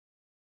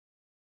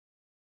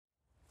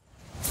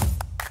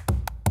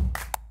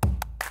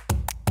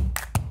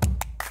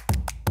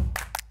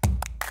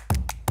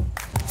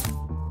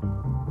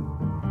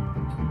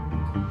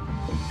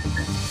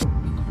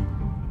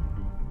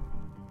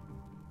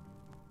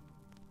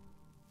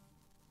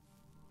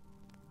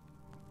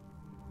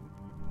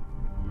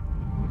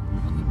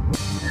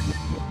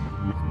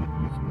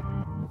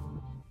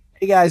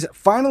Hey guys,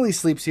 Finally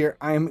Sleeps here.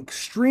 I am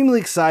extremely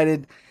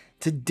excited.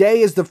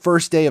 Today is the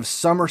first day of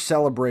Summer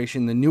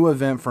Celebration, the new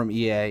event from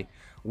EA.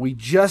 We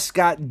just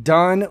got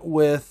done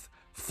with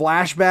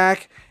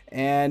Flashback,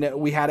 and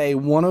we had a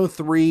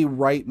 103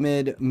 right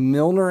mid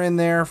Milner in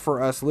there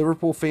for us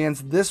Liverpool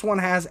fans. This one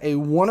has a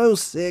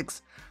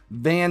 106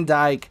 Van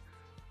Dijk,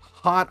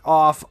 hot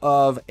off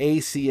of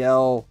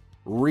ACL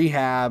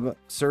rehab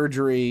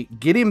surgery.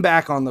 Get him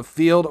back on the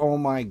field. Oh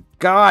my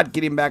God,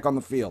 get him back on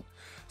the field.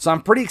 So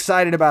I'm pretty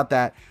excited about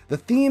that. The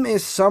theme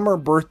is summer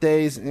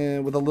birthdays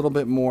with a little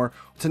bit more.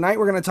 Tonight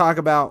we're going to talk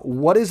about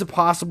what is a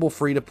possible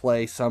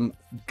free-to-play, some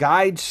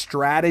guide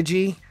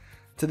strategy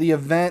to the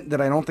event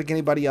that I don't think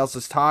anybody else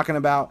is talking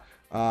about.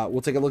 We'll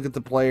take a look at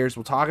the players.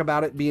 We'll talk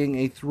about it being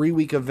a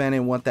 3-week event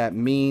and what that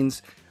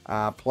means,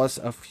 plus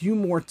a few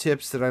more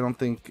tips that I don't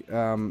think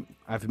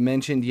I've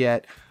mentioned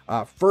yet.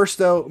 First,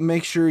 though,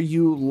 make sure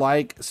you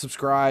like,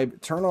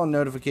 subscribe, turn on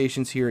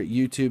notifications here at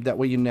YouTube. That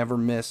way you never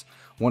miss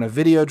when a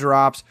video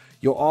drops.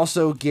 You'll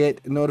also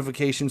get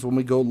notifications when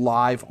we go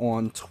live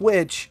on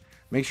Twitch.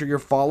 Make sure you're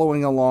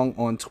following along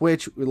on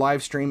Twitch. We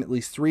live stream at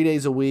least 3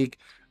 days a week,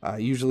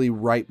 usually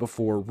right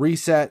before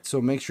reset.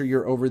 So make sure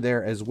you're over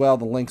there as well.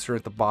 The links are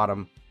at the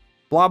bottom.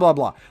 Blah, blah,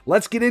 blah.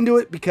 Let's get into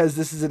it because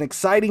this is an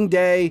exciting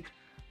day.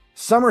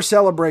 Summer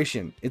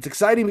celebration. It's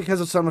exciting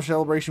because of summer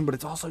celebration, but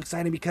it's also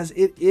exciting because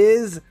it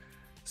is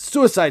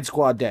Suicide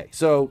Squad Day.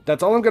 So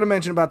that's all I'm going to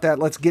mention about that.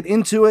 Let's get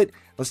into it.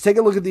 Let's take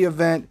a look at the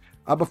event.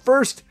 But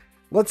first,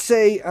 let's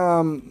say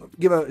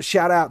give a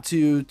shout out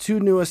to the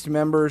two newest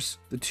members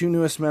at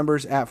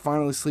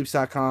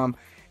FinallyHeSleeps.com,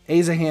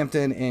 Asa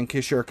Hampton and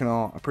Kishore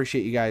Kanal. I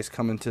appreciate you guys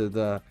coming to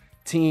the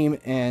team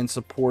and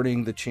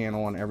supporting the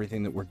channel on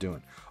everything that we're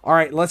doing. All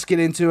right, let's get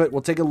into it.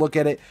 We'll take a look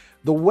at it.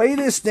 The way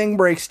this thing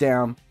breaks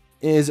down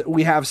is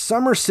we have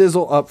Summer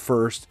Sizzle up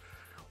first,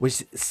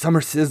 which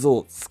Summer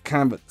Sizzle is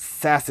kind of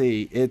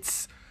sassy.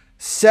 It's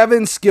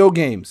 7 skill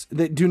games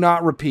that do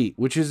not repeat,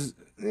 which is,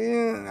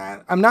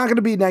 I'm not going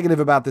to be negative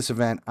about this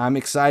event. I'm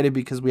excited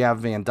because we have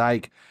Van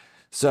Dijk.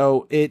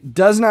 So it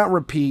does not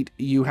repeat.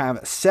 You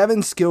have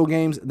 7 skill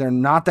games. They're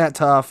not that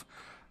tough.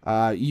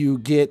 You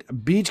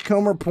get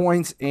beachcomber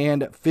points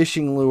and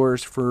fishing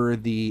lures for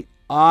the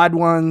odd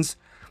ones.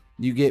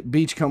 You get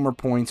beachcomber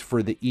points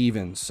for the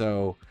even.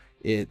 So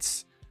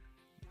it's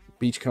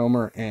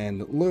beachcomber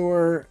and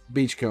lure,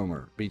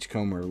 beachcomber,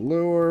 beachcomber,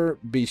 lure,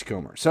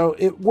 beachcomber. So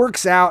it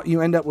works out.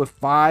 You end up with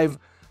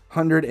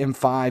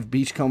 505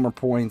 beachcomber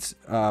points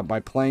by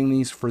playing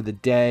these for the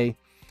day.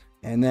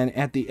 And then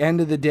at the end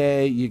of the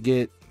day, you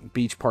get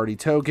beach party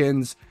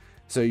tokens.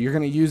 So you're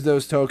going to use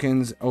those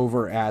tokens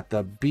over at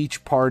the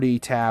beach party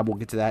tab. We'll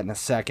get to that in a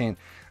second.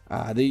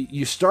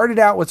 You started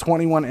out with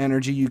 21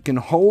 energy. You can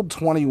hold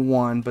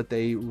 21, but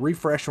they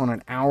refresh on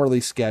an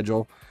hourly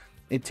schedule.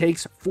 It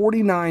takes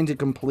 49 to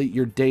complete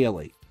your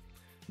daily.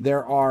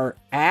 There are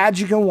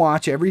ads you can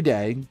watch every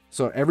day.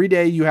 So every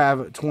day you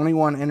have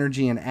 21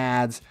 energy and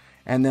ads.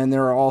 And then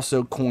there are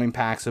also coin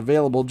packs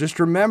available. Just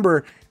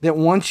remember that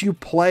once you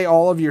play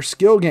all of your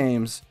skill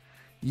games,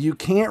 you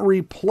can't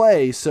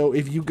replay. So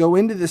if you go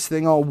into this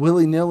thing all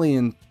willy-nilly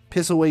and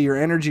piss away your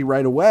energy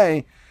right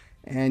away,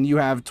 and you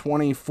have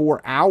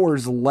 24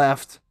 hours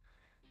left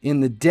in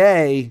the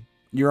day,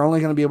 you're only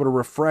going to be able to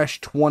refresh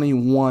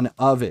 21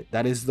 of it.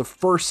 That is the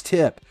first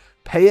tip.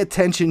 Pay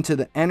attention to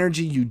the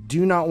energy. You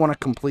do not want to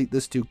complete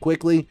this too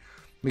quickly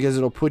because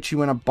it'll put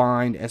you in a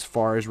bind as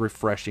far as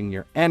refreshing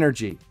your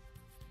energy.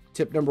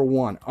 Tip number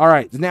 1. All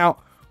right, now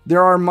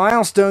there are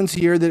milestones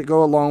here that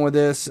go along with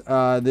this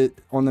that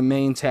on the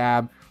main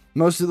tab.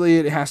 Mostly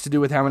it has to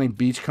do with how many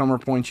beachcomber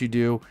points you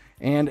do,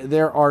 and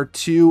there are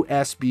 2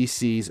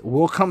 SBCs.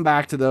 We'll come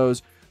back to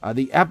those.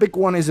 The epic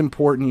one is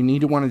important. You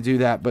need to want to do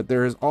that, but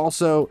there is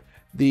also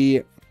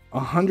the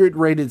 100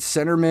 rated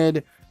center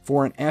mid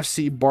for an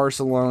FC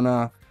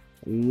Barcelona,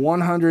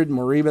 100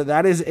 Mariba.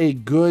 That is a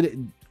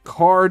good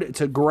card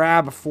to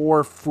grab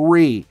for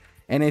free.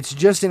 And it's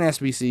just an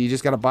SBC. You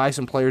just got to buy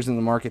some players in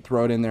the market,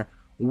 throw it in there.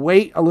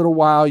 Wait a little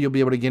while. You'll be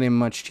able to get him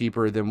much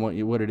cheaper than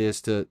what it is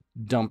to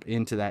dump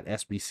into that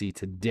SBC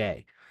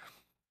today.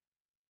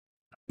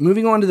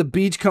 Moving on to the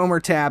Beachcomber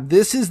tab.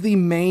 This is the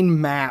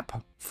main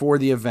map for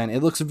the event.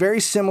 It looks very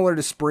similar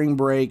to Spring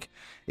Break.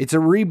 It's a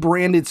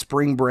rebranded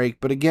Spring Break,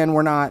 but again,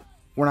 we're not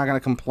going to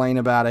complain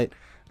about it.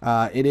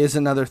 It is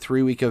another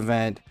 3-week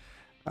event.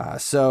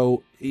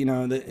 So, you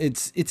know,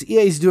 it's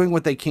EA's doing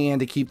what they can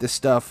to keep this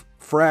stuff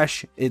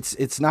fresh.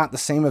 It's not the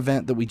same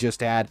event that we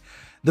just had.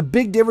 The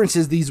big difference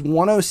is these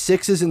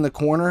 106s in the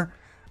corner.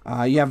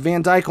 You have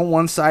Van Dijk on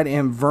one side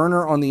and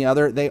Werner on the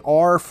other. They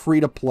are free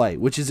to play,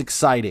 which is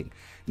exciting.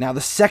 Now,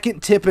 the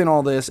second tip in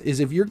all this is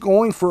if you're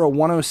going for a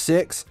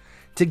 106,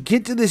 to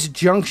get to this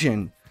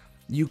junction,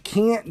 you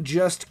can't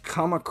just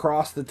come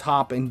across the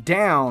top and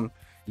down.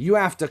 You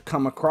have to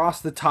come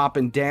across the top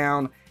and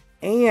down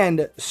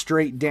and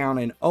straight down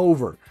and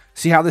over.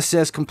 See how this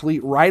says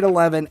complete right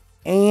 11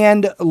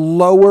 and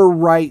lower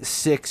right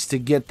 6 to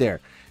get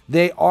there.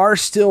 They are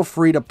still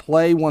free to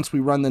play once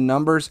we run the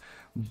numbers,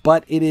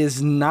 but it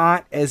is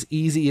not as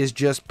easy as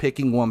just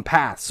picking one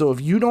path. So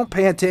if you don't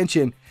pay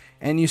attention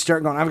and you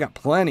start going, I've got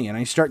plenty, and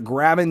you start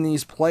grabbing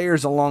these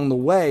players along the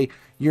way,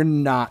 you're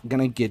not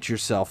going to get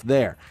yourself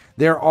there.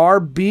 There are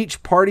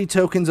beach party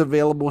tokens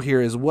available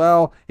here as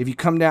well. If you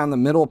come down the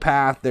middle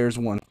path, there's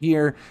one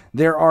here.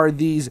 There are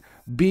these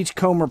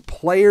beachcomber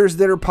players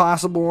that are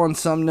possible on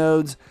some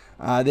nodes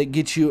that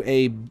get you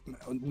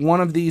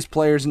one of these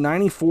players,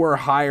 94 or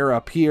higher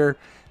up here.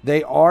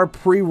 They are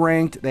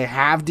pre-ranked. They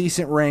have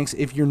decent ranks.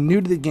 If you're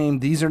new to the game,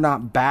 these are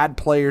not bad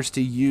players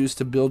to use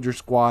to build your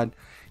squad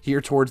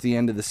here towards the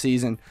end of the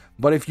season.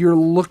 But if you're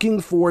looking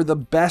for the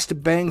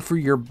best bang for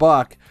your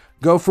buck,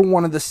 go for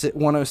one of the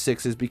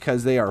 106s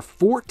because they are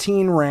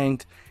 14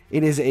 ranked.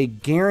 It is a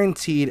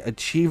guaranteed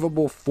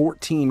achievable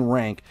 14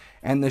 rank.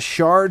 And the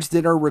shards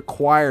that are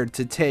required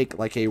to take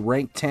like a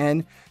rank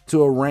 10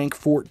 to a rank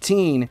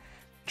 14,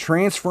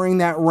 transferring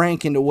that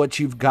rank into what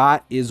you've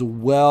got is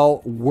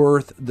well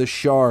worth the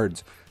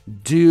shards.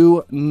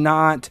 Do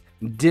not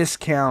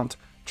discount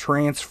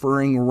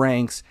transferring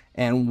ranks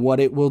and what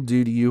it will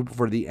do to you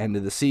for the end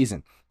of the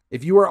season.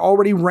 If you are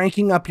already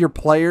ranking up your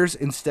players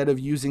instead of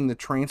using the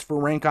transfer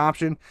rank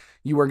option,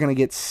 you are going to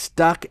get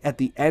stuck at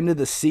the end of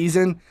the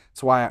season.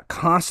 That's why I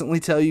constantly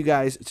tell you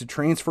guys to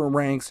transfer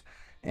ranks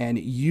and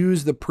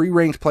use the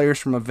pre-ranked players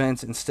from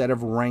events instead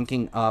of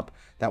ranking up.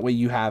 That way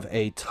you have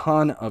a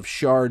ton of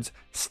shards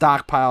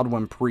stockpiled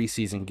when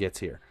preseason gets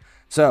here.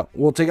 So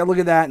we'll take a look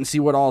at that and see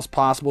what all is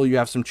possible. You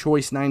have some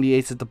choice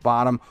 98s at the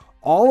bottom.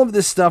 All of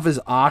this stuff is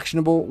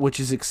auctionable, which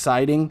is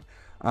exciting.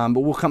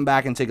 But we'll come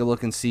back and take a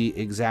look and see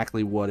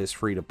exactly what is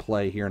free to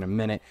play here in a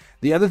minute.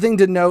 The other thing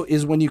to note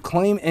is when you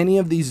claim any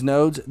of these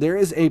nodes, there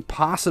is a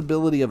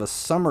possibility of a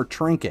summer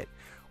trinket,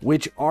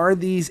 which are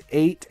these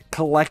 8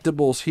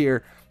 collectibles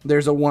here.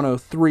 There's a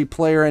 103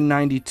 player in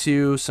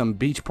 92, some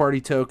beach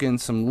party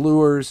tokens, some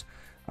lures,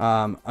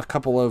 a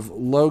couple of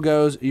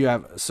logos. You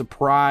have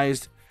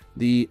surprised,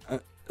 the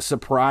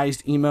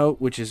surprised emote,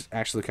 which is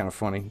actually kind of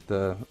funny,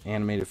 the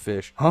animated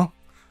fish.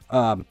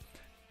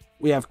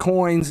 We have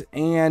coins,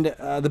 and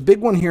the big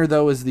one here,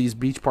 though, is these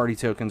beach party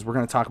tokens. We're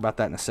going to talk about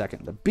that in a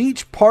second. The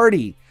beach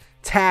party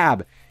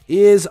tab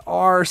is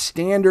our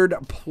standard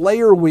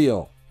player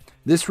wheel.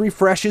 This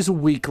refreshes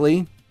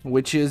weekly,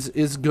 which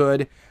is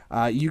good.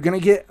 You're going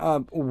to get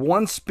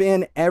one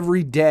spin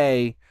every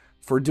day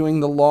for doing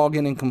the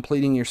login and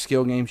completing your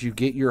skill games. You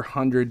get your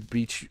 100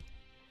 beach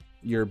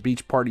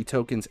party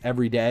tokens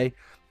every day.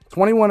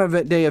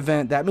 21-day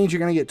event. That means you're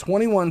going to get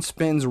 21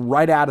 spins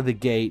right out of the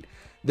gate.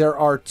 There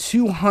are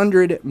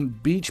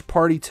 200 beach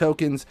party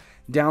tokens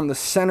down the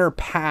center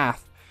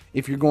path.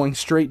 If you're going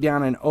straight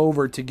down and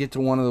over to get to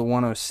one of the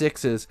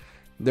 106s,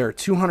 there are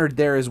 200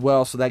 there as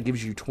well. So that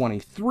gives you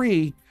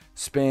 23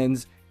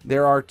 spins.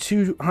 There are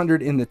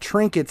 200 in the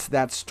trinkets.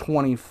 That's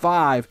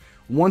 25.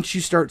 Once you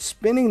start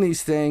spinning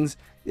these things,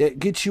 it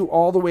gets you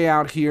all the way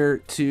out here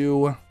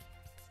to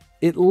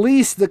at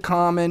least the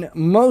common.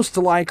 Most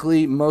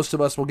likely, most of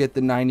us will get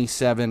the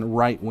 97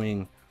 right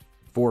wing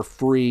for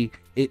free.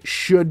 It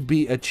should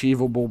be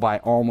achievable by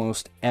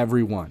almost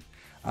everyone.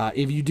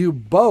 If you do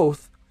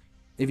both,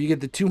 if you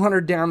get the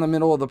 200 down the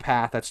middle of the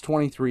path, that's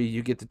 23.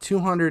 You get the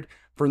 200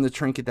 from the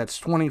trinket, that's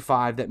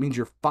 25. That means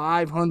you're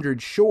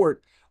 500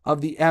 short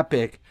of the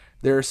epic.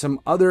 There are some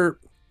other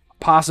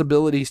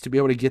possibilities to be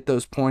able to get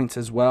those points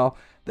as well.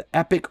 The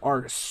epic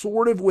are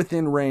sort of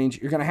within range.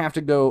 You're going to have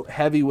to go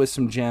heavy with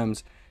some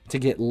gems to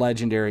get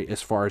legendary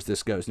as far as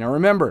this goes. Now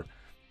remember,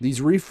 these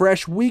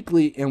refresh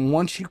weekly, and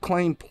once you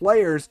claim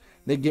players,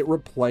 they get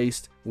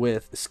replaced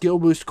with skill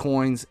boost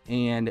coins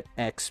and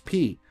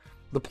XP.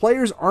 The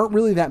players aren't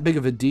really that big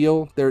of a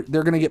deal. They're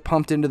going to get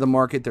pumped into the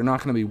market. They're not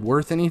going to be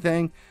worth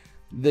anything.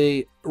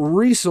 The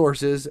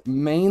resources,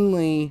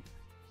 mainly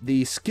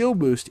the skill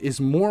boost, is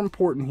more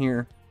important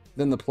here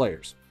than the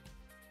players.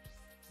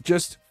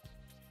 Just,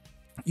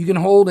 you can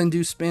hold and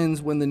do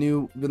spins when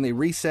they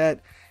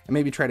reset and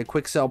maybe try to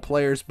quick sell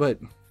players, but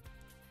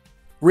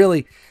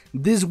really,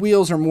 these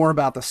wheels are more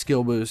about the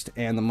skill boost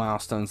and the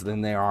milestones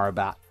than they are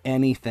about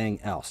anything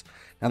else.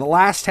 Now, the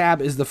last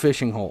tab is the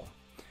fishing hole.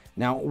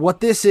 Now, what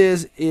this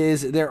is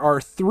there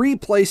are 3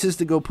 places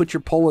to go put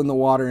your pole in the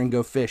water and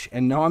go fish.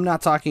 And no, I'm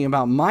not talking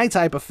about my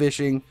type of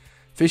fishing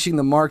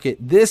the market.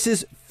 This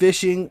is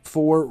fishing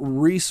for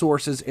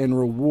resources and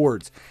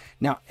rewards.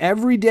 Now,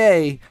 every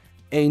day,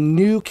 a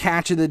new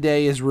catch of the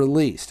day is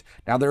released.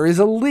 Now, there is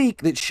a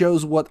leak that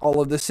shows what all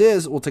of this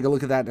is. We'll take a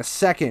look at that in a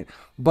second.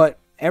 But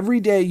every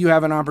day you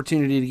have an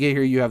opportunity to get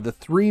here. You have the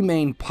 3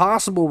 main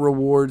possible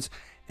rewards,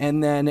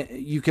 and then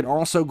you can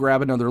also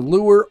grab another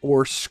lure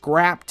or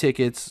scrap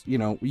tickets. You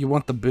know, you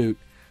want the boot.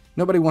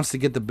 Nobody wants to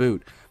get the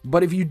boot.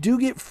 But if you do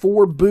get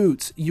 4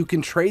 boots, you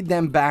can trade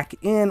them back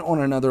in on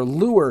another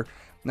lure.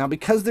 Now,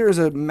 because there is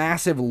a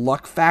massive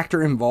luck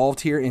factor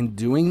involved here in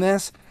doing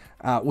this,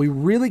 we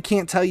really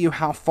can't tell you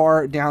how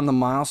far down the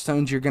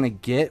milestones you're going to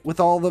get with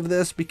all of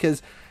this,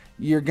 because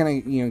you're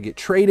going to get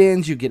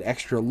trade-ins, you get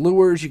extra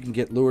lures, you can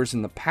get lures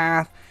in the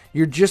path.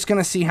 You're just going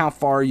to see how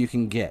far you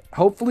can get.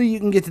 Hopefully you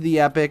can get to the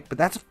epic, but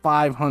that's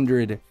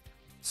 500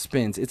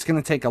 spins. It's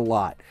going to take a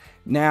lot.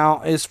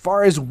 Now, as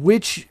far as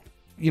which,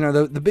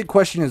 the big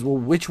question is, well,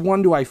 which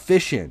one do I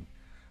fish in?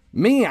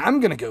 Me, I'm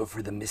going to go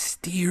for the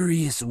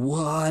mysterious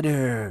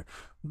water.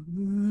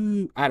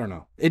 Ooh, I don't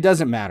know. It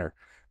doesn't matter.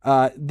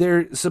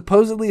 There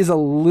supposedly is a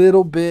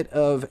little bit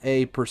of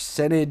a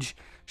percentage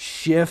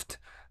shift.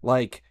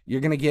 Like,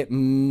 you're going to get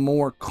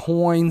more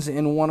coins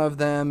in one of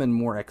them and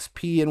more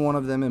XP in one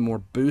of them and more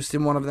boost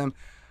in one of them.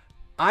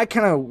 I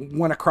kind of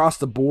went across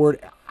the board.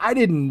 I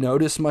didn't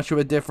notice much of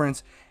a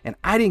difference, and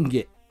I didn't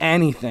get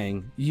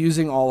anything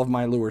using all of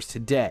my lures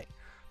today.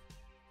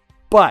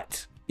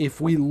 But if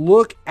we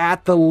look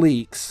at the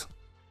leaks,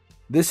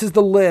 this is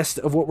the list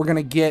of what we're going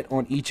to get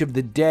on each of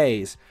the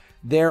days.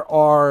 There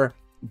are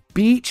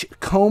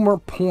beachcomber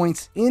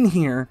points in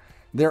here.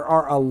 There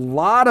are a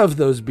lot of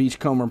those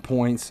beachcomber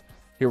points.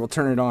 Here, we'll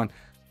turn it on.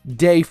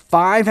 Day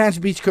 5 has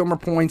beachcomber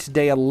points,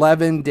 day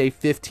 11, day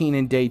 15,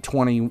 and day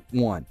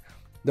 21.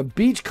 The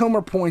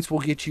beachcomber points will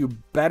get you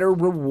better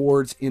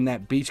rewards in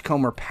that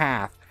beachcomber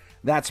path.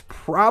 That's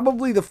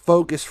probably the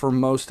focus for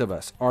most of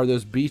us, are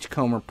those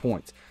beachcomber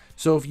points.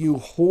 So if you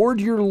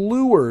hoard your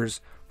lures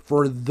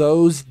for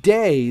those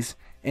days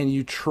and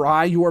you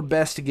try your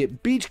best to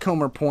get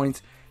beachcomber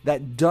points,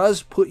 that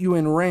does put you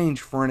in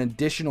range for an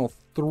additional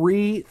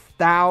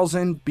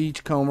 3,000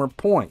 beachcomber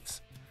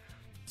points.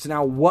 So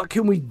now what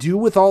can we do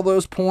with all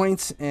those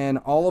points and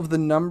all of the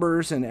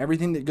numbers and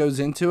everything that goes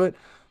into it?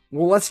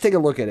 Well, let's take a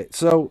look at it.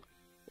 So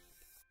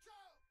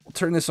we'll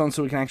turn this on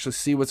so we can actually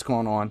see what's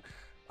going on.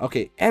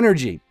 Okay,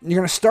 energy. You're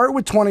going to start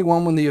with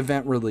 21 when the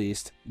event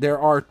released. There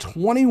are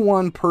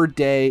 21 per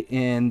day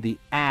in the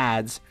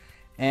ads,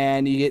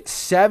 and you get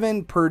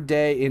 7 per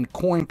day in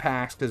coin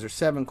packs because there's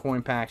 7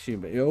 coin packs.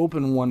 You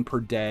open 1 per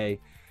day.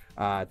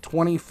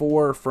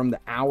 24 from the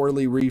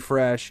hourly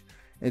refresh.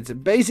 It's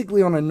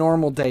basically on a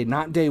normal day,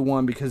 not day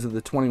 1 because of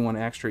the 21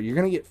 extra. You're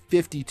going to get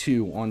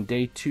 52 on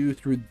day 2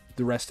 through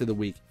the rest of the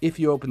week if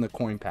you open the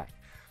coin pack.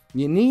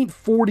 You need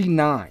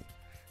 49.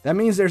 That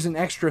means there's an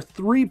extra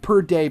 3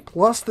 per day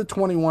plus the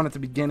 21 at the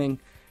beginning.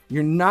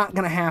 You're not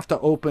going to have to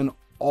open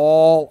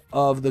all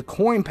of the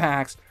coin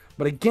packs,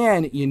 but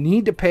again, you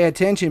need to pay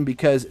attention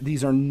because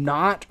these are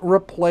not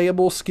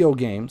replayable skill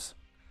games,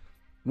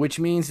 which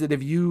means that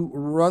if you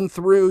run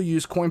through,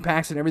 use coin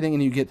packs and everything,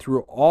 and you get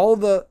through all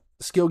the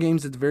skill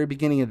games at the very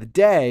beginning of the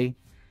day,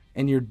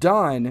 and you're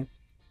done,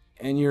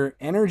 and your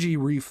energy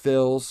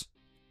refills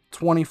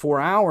 24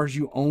 hours,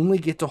 you only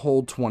get to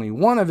hold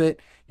 21 of it.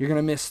 You're going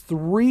to miss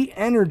 3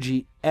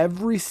 energy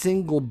every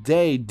single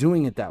day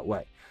doing it that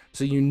way.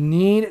 So you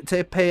need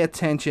to pay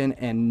attention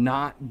and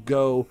not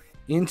go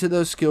into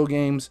those skill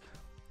games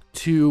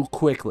too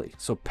quickly.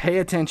 So pay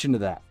attention to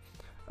that.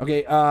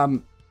 Okay,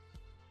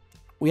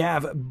 we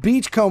have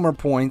beachcomber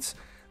points.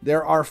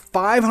 There are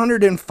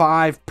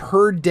 505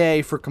 per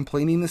day for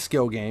completing the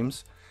skill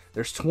games.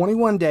 There's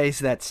 21 days,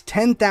 so that's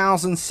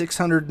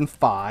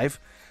 10,605.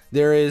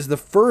 There is the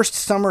first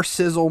Summer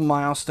Sizzle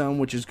milestone,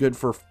 which is good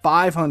for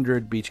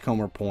 500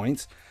 beachcomber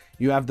points.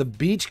 You have the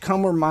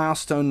beachcomber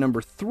milestone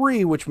number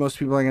 3, which most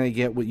people are going to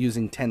get with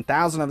using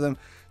 10,000 of them.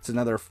 It's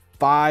another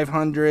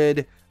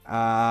 500.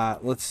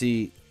 Let's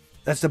see.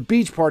 That's the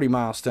beach party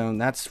milestone.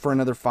 That's for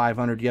another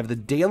 500. You have the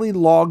daily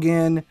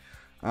login,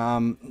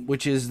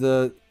 which is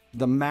the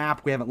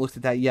map. We haven't looked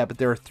at that yet, but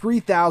there are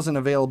 3,000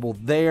 available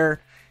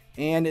there.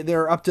 And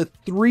there are up to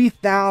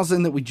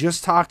 3,000 that we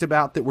just talked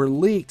about that were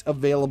leaked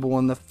available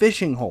in the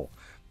fishing hole.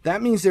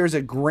 That means there's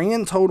a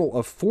grand total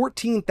of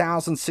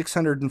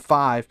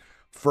 14,605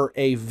 for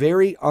a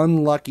very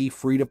unlucky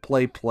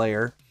free-to-play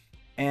player,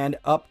 and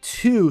up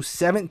to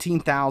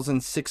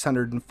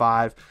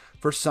 17,605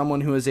 for someone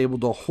who is able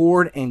to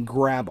hoard and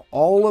grab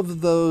all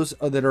of those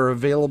that are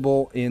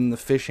available in the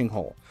fishing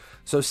hole.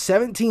 So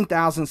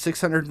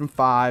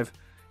 17,605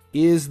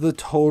 is the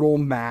total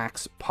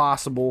max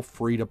possible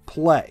free to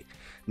play.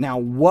 Now,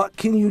 what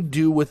can you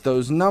do with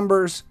those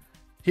numbers?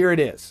 Here it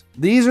is.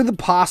 These are the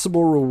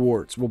possible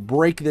rewards. We'll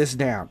break this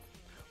down.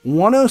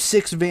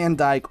 106 Van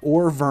Dyke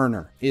or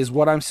Werner is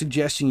what I'm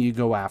suggesting you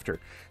go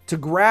after. To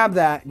grab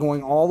that,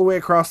 going all the way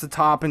across the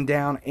top and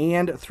down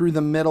and through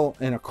the middle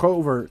in a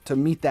covert to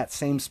meet that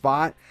same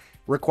spot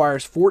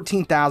requires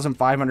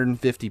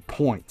 14,550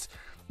 points.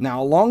 Now,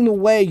 along the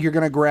way, you're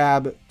going to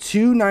grab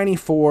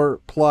 294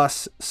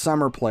 plus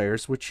summer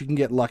players, which you can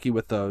get lucky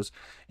with those.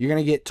 You're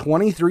going to get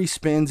 23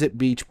 spins at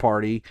Beach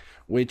Party,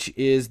 which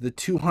is the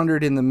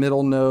 200 in the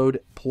middle node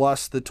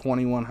plus the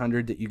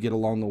 2100 that you get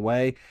along the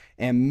way.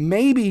 And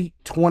maybe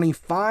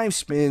 25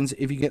 spins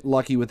if you get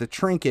lucky with a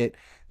trinket.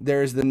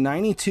 There's the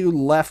 92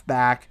 left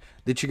back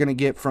that you're going to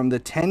get from the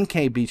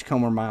 10K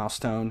Beachcomber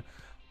milestone.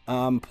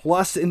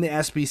 Plus in the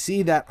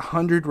SBC, that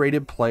 100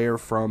 rated player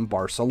from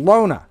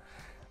Barcelona.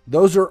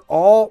 Those are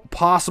all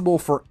possible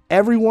for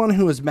everyone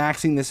who is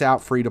maxing this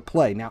out free to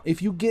play. Now,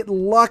 if you get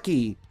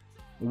lucky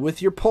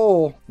with your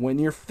pull when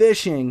you're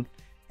fishing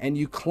and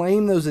you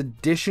claim those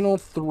additional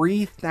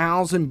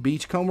 3,000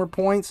 beachcomber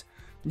points,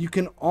 you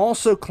can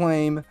also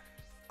claim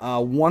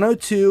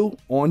 102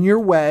 on your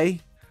way,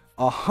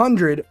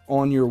 100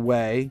 on your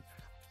way,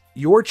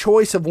 your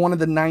choice of one of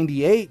the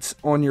 98s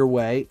on your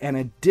way, an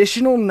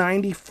additional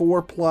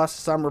 94 plus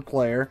summer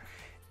player,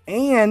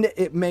 and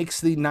it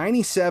makes the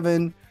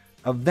 97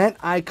 event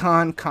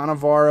icon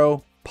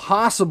Cannavaro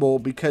possible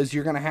because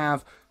you're going to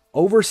have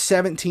over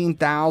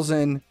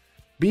 17,000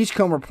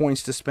 Beachcomber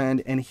points to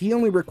spend, and he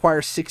only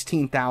requires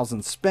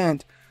 16,000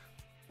 spent,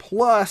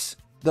 plus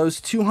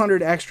those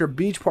 200 extra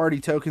beach party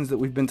tokens that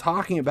we've been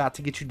talking about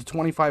to get you to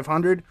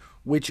 2,500,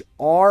 which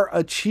are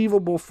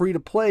achievable free to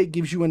play,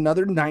 gives you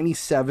another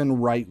 97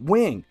 right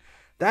wing.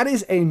 That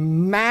is a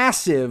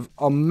massive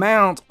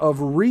amount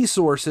of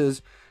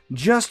resources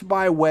just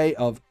by way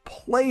of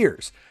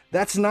players.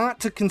 That's not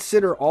to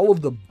consider all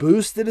of the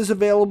boost that is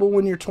available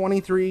when you're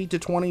 23 to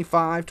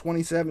 25,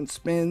 27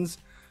 spins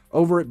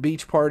over at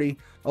Beach Party,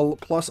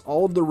 plus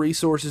all of the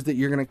resources that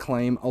you're going to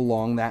claim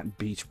along that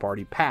Beach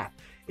Party path.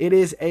 It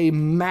is a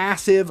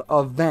massive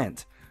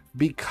event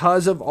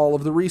because of all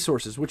of the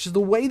resources, which is the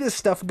way this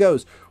stuff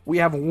goes. We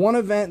have one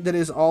event that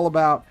is all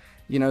about,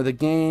 you know, the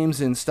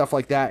games and stuff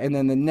like that, and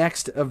then the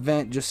next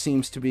event just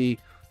seems to be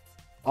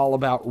all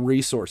about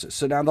resources.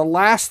 So now the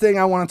last thing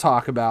I want to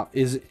talk about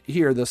is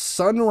here, the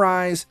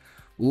Sunrise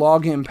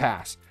Login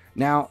Pass.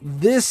 Now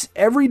this,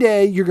 every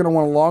day you're going to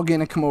want to log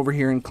in and come over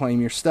here and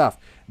claim your stuff.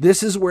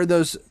 This is where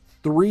those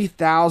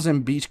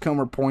 3,000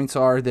 Beachcomber points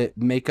are that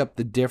make up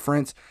the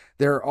difference.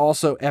 There are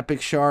also epic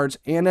shards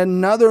and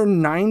another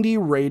 90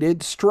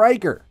 rated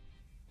striker.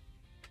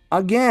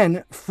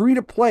 Again, free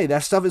to play.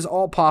 That stuff is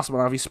all possible.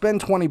 Now if you spend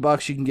 20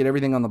 bucks, you can get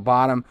everything on the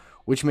bottom,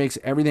 which makes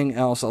everything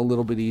else a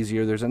little bit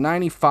easier. There's a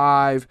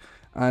 95,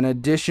 an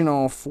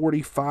additional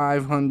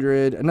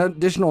 4,500, an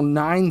additional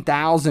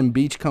 9,000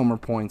 Beachcomber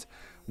points,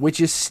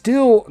 which is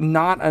still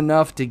not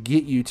enough to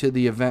get you to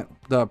the event,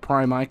 the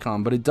prime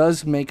icon, but it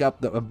does make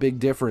up a big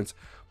difference.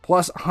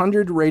 Plus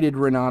 100 rated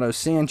Renato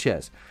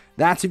Sanchez.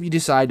 That's if you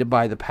decide to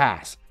buy the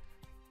pass.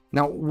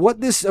 Now,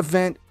 what this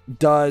event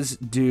does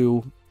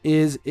do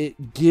is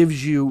it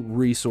gives you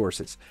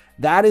resources.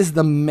 That is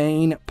the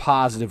main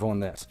positive on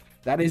this.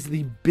 That is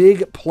the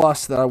big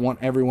plus that I want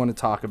everyone to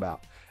talk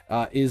about,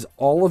 is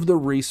all of the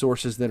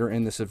resources that are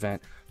in this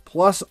event,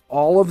 plus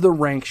all of the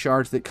rank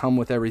shards that come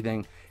with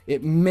everything.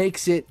 It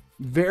makes it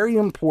very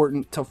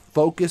important to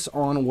focus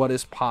on what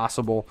is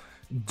possible.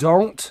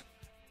 Don't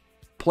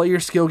play your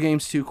skill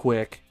games too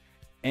quick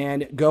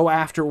and go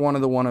after one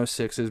of the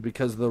 106s,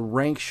 because the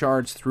rank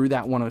shards through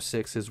that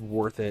 106 is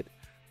worth it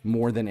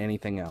more than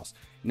anything else.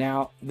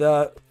 Now,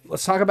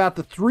 let's talk about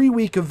the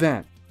 3-week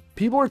event.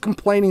 People are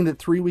complaining that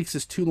 3 weeks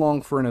is too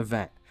long for an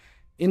event.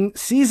 In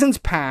seasons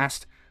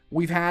past,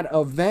 we've had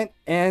event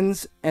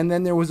ends and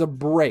then there was a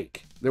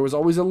break. There was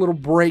always a little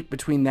break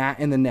between that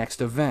and the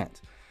next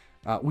event.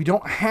 We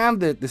don't have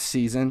that this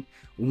season.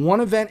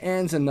 One event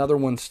ends, another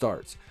one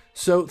starts.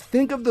 So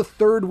think of the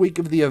 3rd week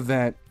of the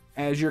event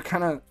as you're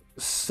kind of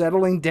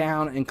settling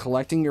down and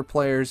collecting your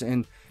players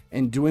and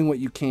doing what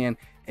you can,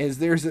 as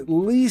there's at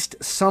least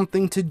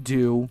something to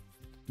do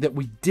that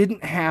we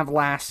didn't have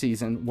last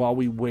season while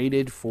we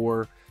waited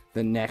for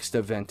the next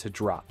event to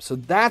drop. So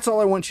that's all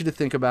I want you to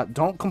think about.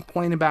 Don't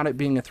complain about it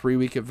being a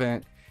 3-week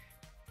event.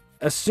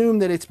 Assume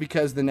that it's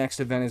because the next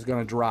event is going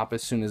to drop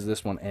as soon as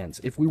this one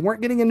ends. If we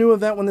weren't getting a new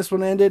event when this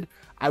one ended,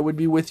 I would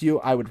be with you.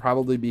 I would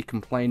probably be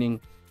complaining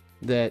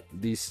that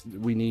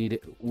we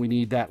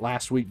need that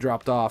last week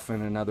dropped off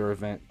in another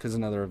event because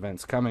another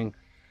event's coming.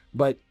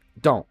 But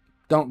don't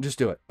just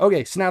do it.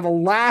 Okay, so now the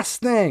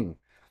last thing,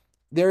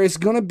 there is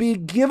going to be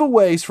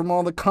giveaways from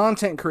all the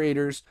content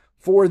creators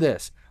for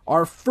this.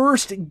 Our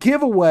first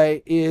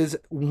giveaway is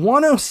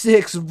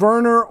 106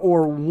 Werner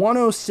or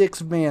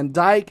 106 Van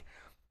Dijk,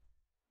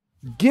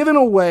 given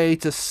away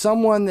to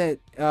someone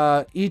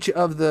that each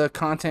of the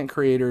content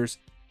creators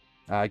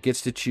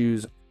gets to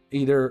choose,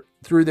 either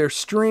through their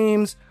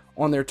streams,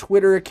 on their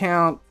Twitter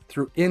account,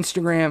 through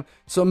Instagram.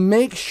 So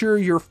make sure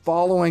you're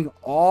following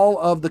all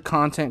of the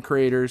content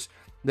creators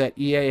that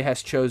EA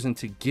has chosen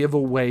to give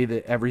away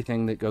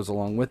everything that goes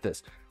along with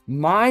this.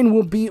 Mine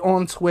will be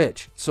on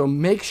Twitch, so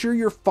make sure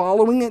you're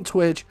following at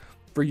Twitch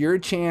for your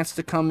chance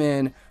to come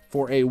in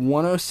for a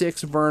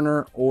 106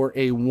 Werner or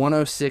a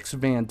 106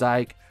 Van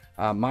Dijk.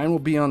 Mine will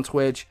be on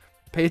Twitch.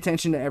 Pay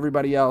attention to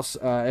everybody else.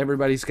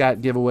 Everybody's got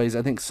giveaways.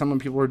 I think some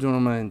people are doing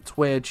them on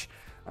Twitch.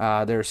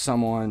 There's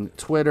some on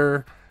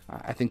Twitter.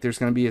 I think there's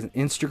going to be an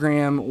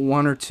Instagram,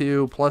 1 or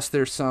 2. Plus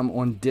there's some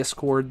on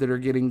Discord that are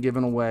getting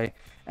given away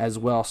as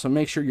well. So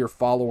make sure you're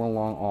following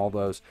along all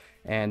those.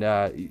 And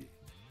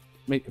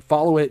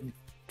follow it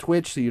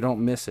Twitch so you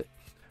don't miss it.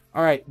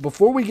 All right,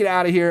 before we get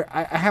out of here,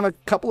 I have a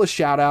couple of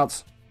shout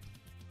outs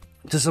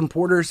to some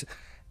supporters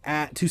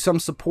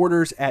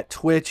at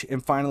Twitch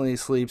and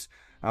FinallyHeSleeps.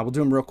 We'll do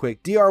them real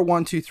quick.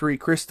 DR123,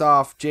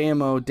 Christoph,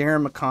 JMO,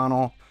 Darren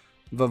McConnell,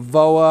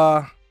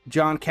 Vavoa,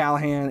 John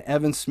Callahan,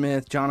 Evan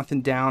Smith,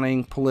 Jonathan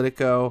Downing,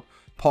 Politico,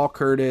 Paul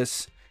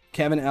Curtis,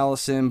 Kevin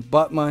Ellison,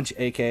 Butt Munch,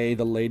 aka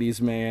the ladies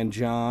man,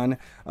 John,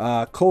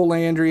 Cole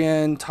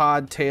Landrian,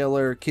 Todd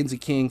Taylor, Kinsey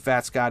King,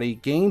 Fat Scotty,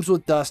 Games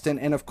with Dustin,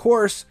 and of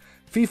course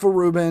FIFA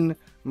Ruben,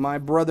 my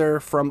brother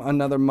from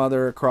another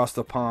mother across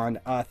the pond.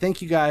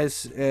 Thank you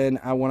guys, and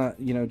I want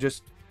to,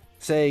 just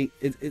say,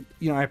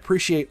 I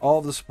appreciate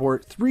all the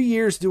support. 3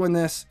 years doing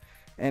this,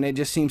 and it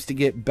just seems to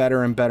get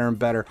better and better and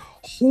better.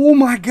 Oh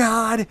my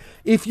God,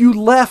 if you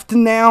left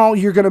now,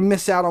 you're going to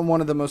miss out on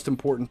one of the most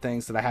important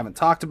things that I haven't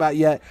talked about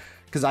yet,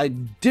 because I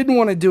didn't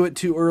want to do it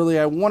too early.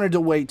 I wanted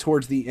to wait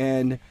towards the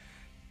end.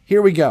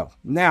 Here we go.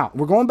 Now,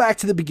 we're going back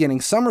to the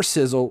beginning. Summer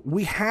Sizzle.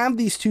 We have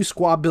these 2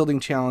 squad building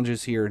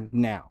challenges here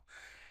now.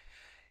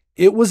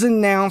 It was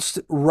announced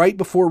right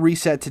before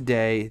reset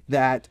today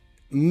that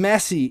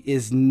Messi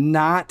is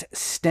not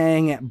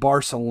staying at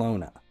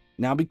Barcelona.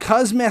 Now,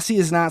 because Messi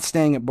is not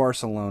staying at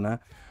Barcelona,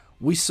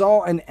 we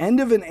saw an end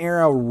of an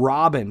era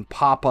Robin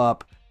pop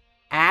up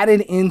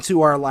added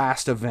into our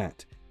last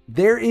event.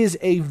 There is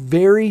a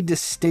very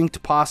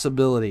distinct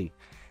possibility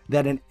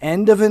that an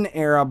end of an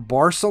era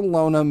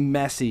Barcelona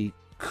Messi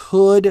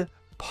could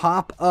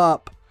pop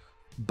up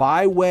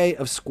by way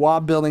of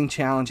squad building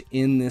challenge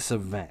in this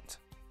event.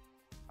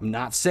 I'm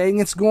not saying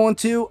it's going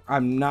to.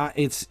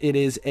 It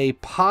is a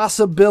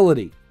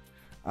possibility.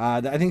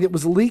 I think it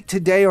was leaked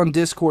today on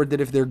Discord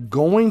that if they're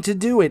going to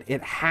do it,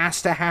 it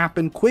has to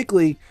happen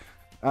quickly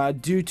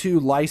due to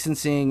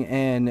licensing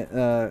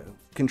and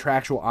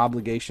contractual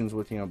obligations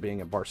with,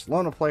 being a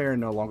Barcelona player,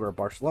 no longer a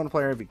Barcelona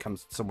player, it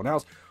becomes someone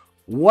else.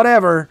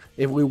 Whatever,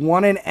 if we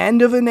want an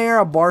end of an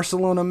era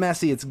Barcelona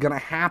Messi, it's going to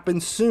happen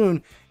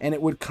soon, and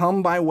it would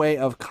come by way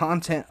of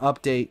content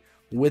update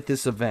with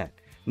this event.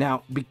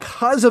 Now,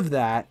 because of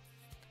that,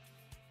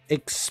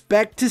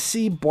 expect to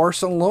see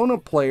Barcelona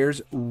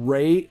players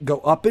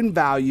go up in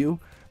value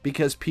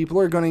because people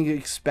are going to be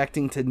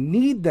expecting to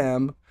need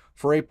them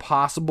for a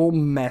possible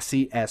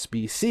Messi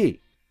SBC.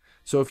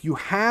 So if you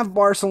have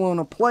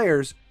Barcelona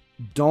players,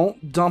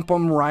 don't dump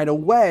them right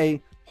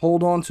away.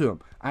 Hold on to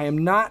them. I am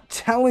not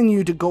telling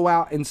you to go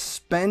out and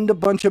spend a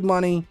bunch of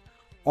money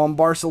on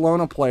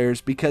Barcelona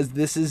players because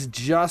this is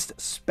just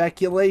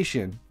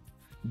speculation.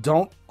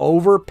 Don't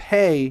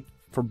overpay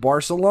for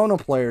Barcelona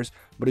players,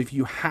 but if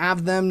you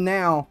have them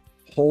now,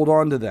 hold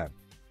on to them.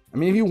 I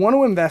mean, if you want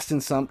to invest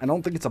in some, I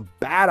don't think it's a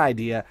bad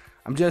idea.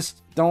 I'm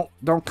just, don't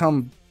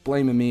come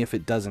blaming me if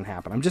it doesn't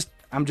happen.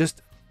 I'm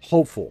just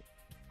hopeful.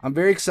 I'm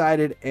very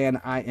excited,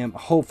 and I am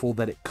hopeful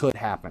that it could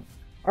happen.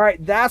 All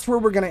right, that's where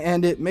we're going to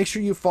end it. Make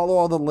sure you follow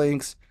all the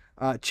links.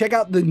 Check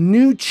out the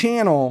new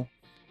channel,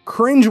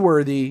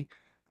 Cringeworthy.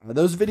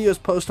 Those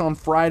videos post on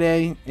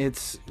Friday.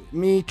 It's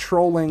me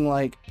trolling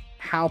like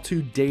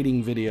how-to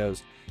dating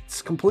videos.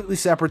 It's completely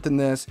separate than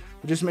this,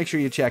 but just make sure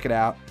you check it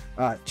out.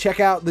 Check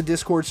out the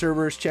Discord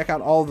servers. Check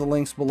out all of the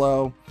links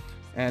below.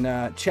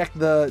 And check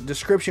the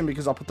description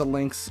because I'll put the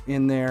links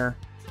in there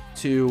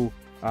to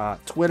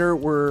Twitter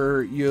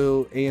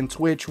and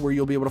Twitch where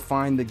you'll be able to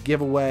find the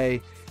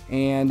giveaway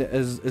and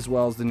as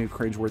well as the new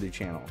Cringeworthy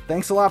channel.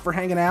 Thanks a lot for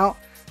hanging out.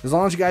 As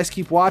long as you guys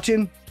keep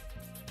watching,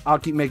 I'll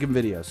keep making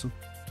videos.